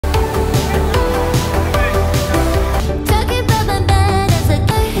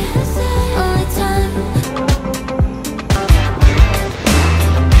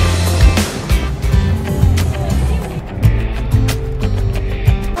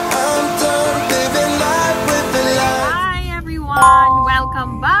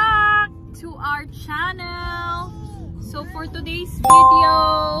today's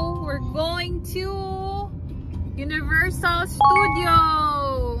video, we're going to Universal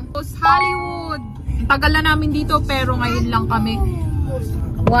Studios, Hollywood. Tagal na namin dito pero ngayon lang kami.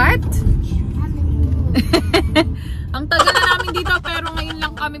 What? Ang tagal na namin dito pero ngayon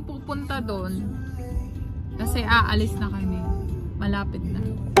lang kami pupunta doon. Kasi aalis na kami. Malapit na.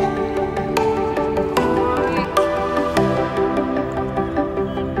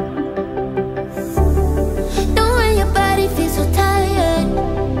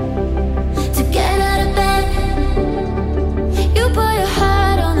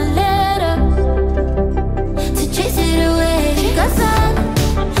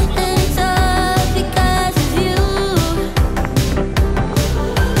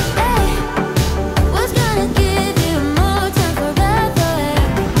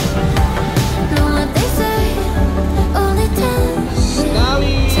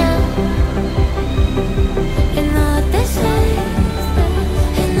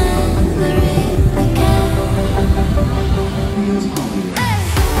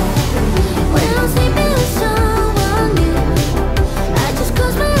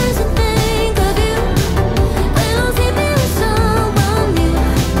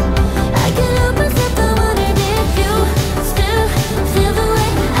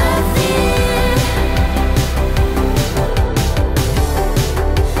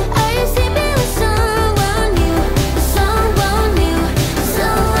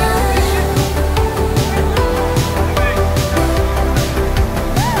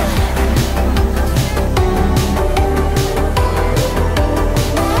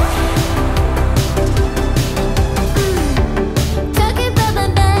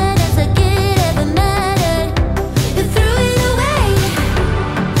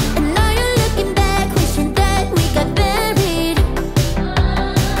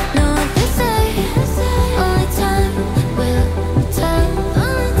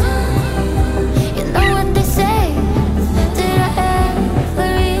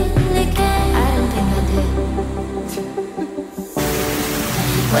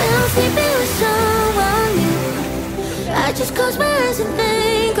 Just close my eyes and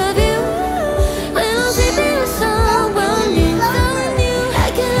think of you. When I'm sleeping with someone new,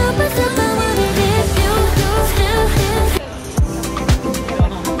 I can't help myself, I wanna give you still.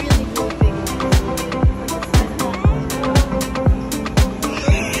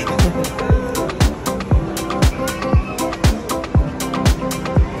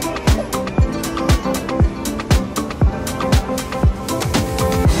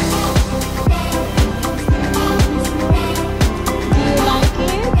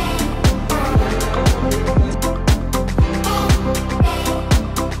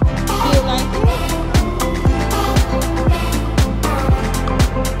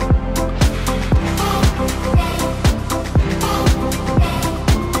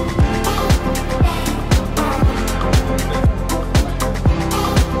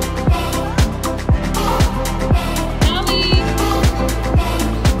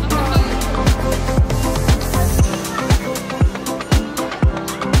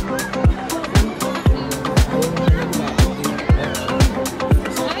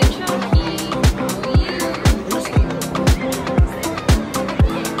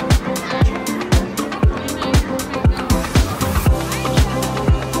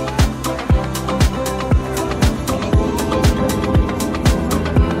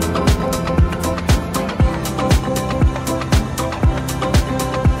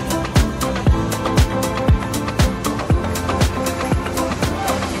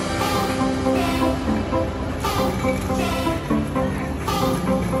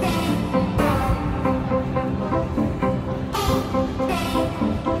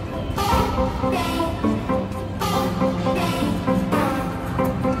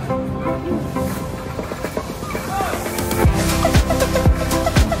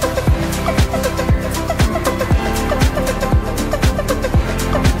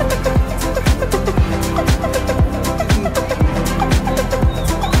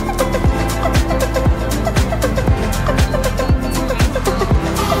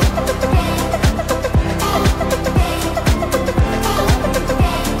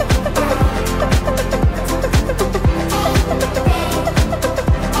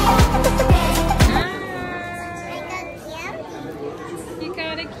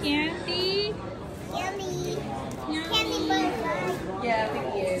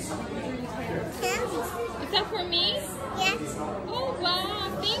 Is that for me? Yes. Oh wow,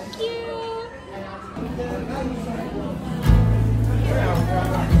 thank you.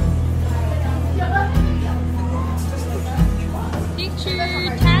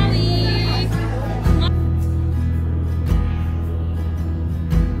 Picture tally.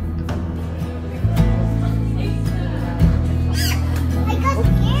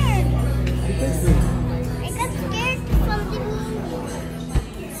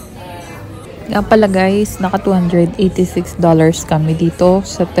 Nga pala guys, naka $286 kami dito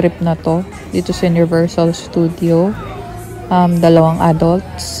sa trip na to. Dito sa Universal Studio. Dalawang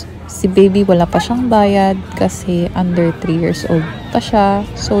adults. Si baby wala pa siyang bayad kasi under 3 years old pa siya.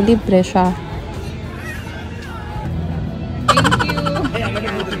 So libre siya. Thank you.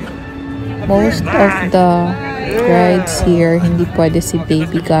 Most of the rides here, hindi pwede si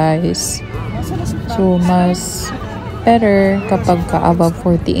baby guys. So mas better kapag ka above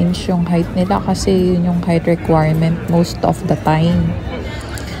 40 inch yung height nila kasi yun yung height requirement most of the time.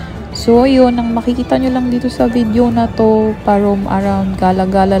 So yun, ang makikita nyo lang dito sa video na to, parom around,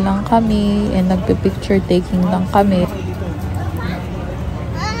 gala-gala lang kami and nagpe-picture taking lang kami.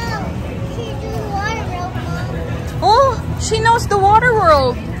 Oh, she knows the water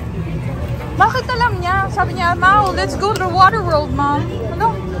world. Bakit alam niya? Sabi niya, Mau, let's go to the water world, Mom.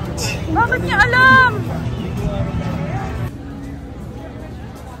 Ano? Bakit niya alam?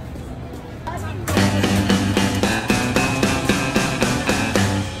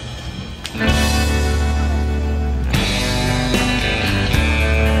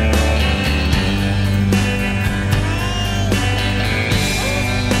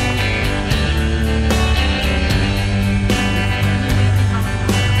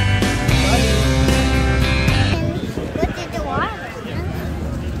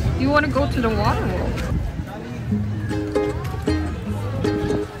 You want to go to the water world?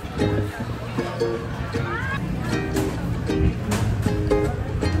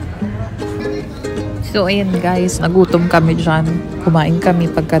 So ayan guys, nagutom kami dyan. Kumain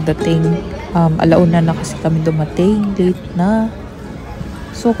kami pagkadating. Alauna na kasi kami dumating. Late na.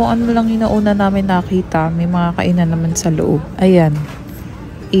 So kung ano lang yung nauna namin nakita, may mga kainan naman sa loob. Ayan.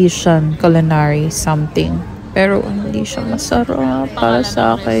 Asian culinary something. Pero hindi siya masarap para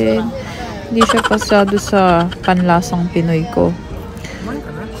sa akin. Hindi siya pasado sa panlasang Pinoy ko.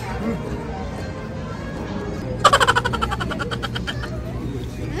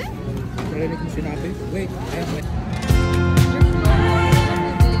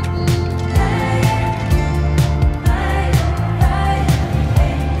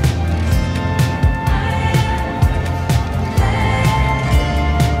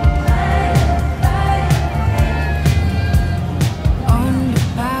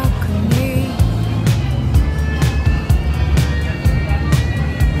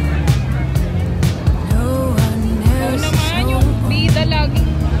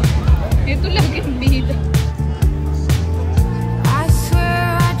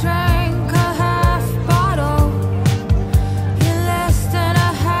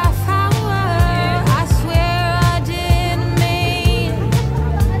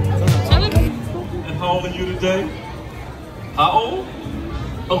 How old?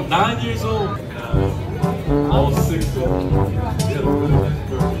 Oh, 9 years old. All 6 of them.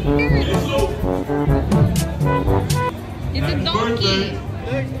 It's a donkey.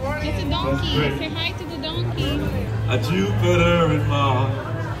 It's a donkey. Say hi to the donkey. A Jupiter in my.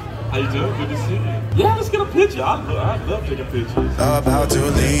 How you doing? Good to see you. Yeah, let's get a picture. I love taking pictures. About to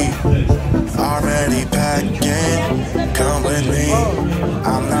leave, already packing. Come with me.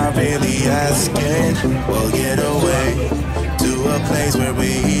 I'm not really asking. We'll get away to a place where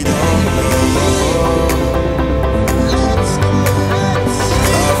we don't know.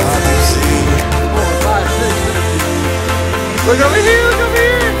 About to see. 4, 5, 6. Look over here! Look over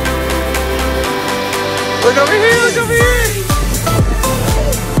here! Look over here! Look over here!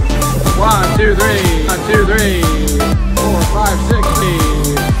 1, 2, 3. 1, 2, 3. 4, 5, 6.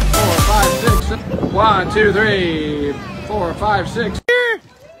 4, 5, 6. 1, 2, 3. 4, 5, 6.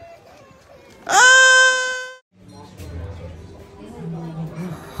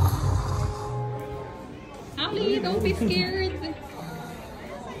 Holly, don't be scared.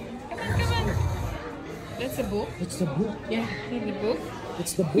 Come on. That's a book? It's the book. Yeah, the book.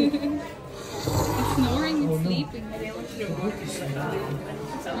 It's the book. It's snoring and sleeping. The book is snoring.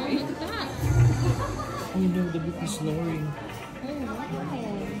 Sorry, look at that. Oh no, the book is snoring. Oh, wow.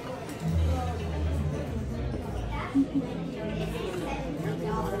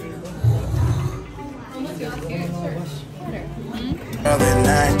 In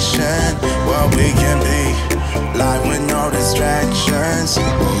action, what we can be, live with no distractions.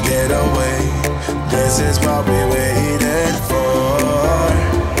 We'll get away. This is what we waited for.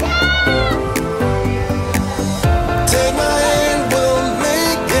 Take my hand, we'll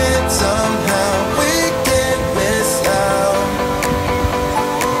make it somehow. We can't miss out.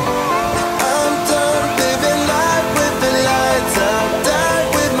 I'm done living life with the lights out. Die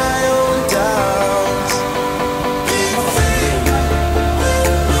with my own doubts. Be free. Be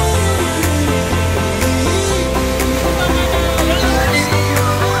free.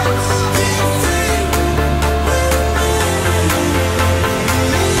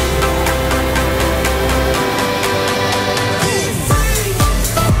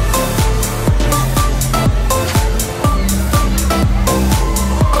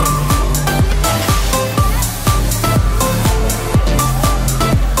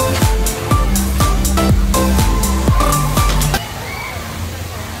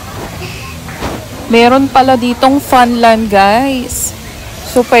 Meron pala ditong funland, guys.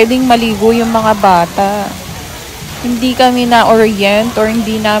 So, pwedeng maligo yung mga bata. Hindi kami na-orient or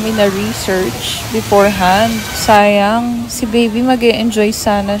hindi namin na-research beforehand. Sayang, si baby mag-e-enjoy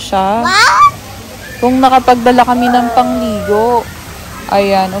sana siya. Kung nakapagdala kami ng pangligo.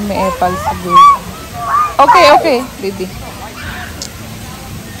 Ayan, umiepal si baby. Okay, baby.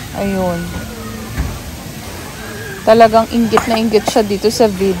 Ayun. Talagang inggit na inggit siya dito sa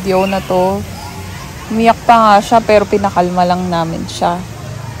video na to. Umiyak pa nga siya pero pinakalma lang namin siya.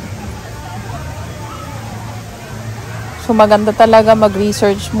 So maganda talaga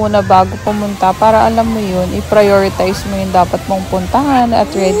mag-research muna bago pumunta para alam mo yun, i-prioritize mo yung dapat mong puntahan at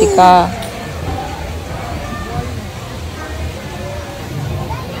ready ka.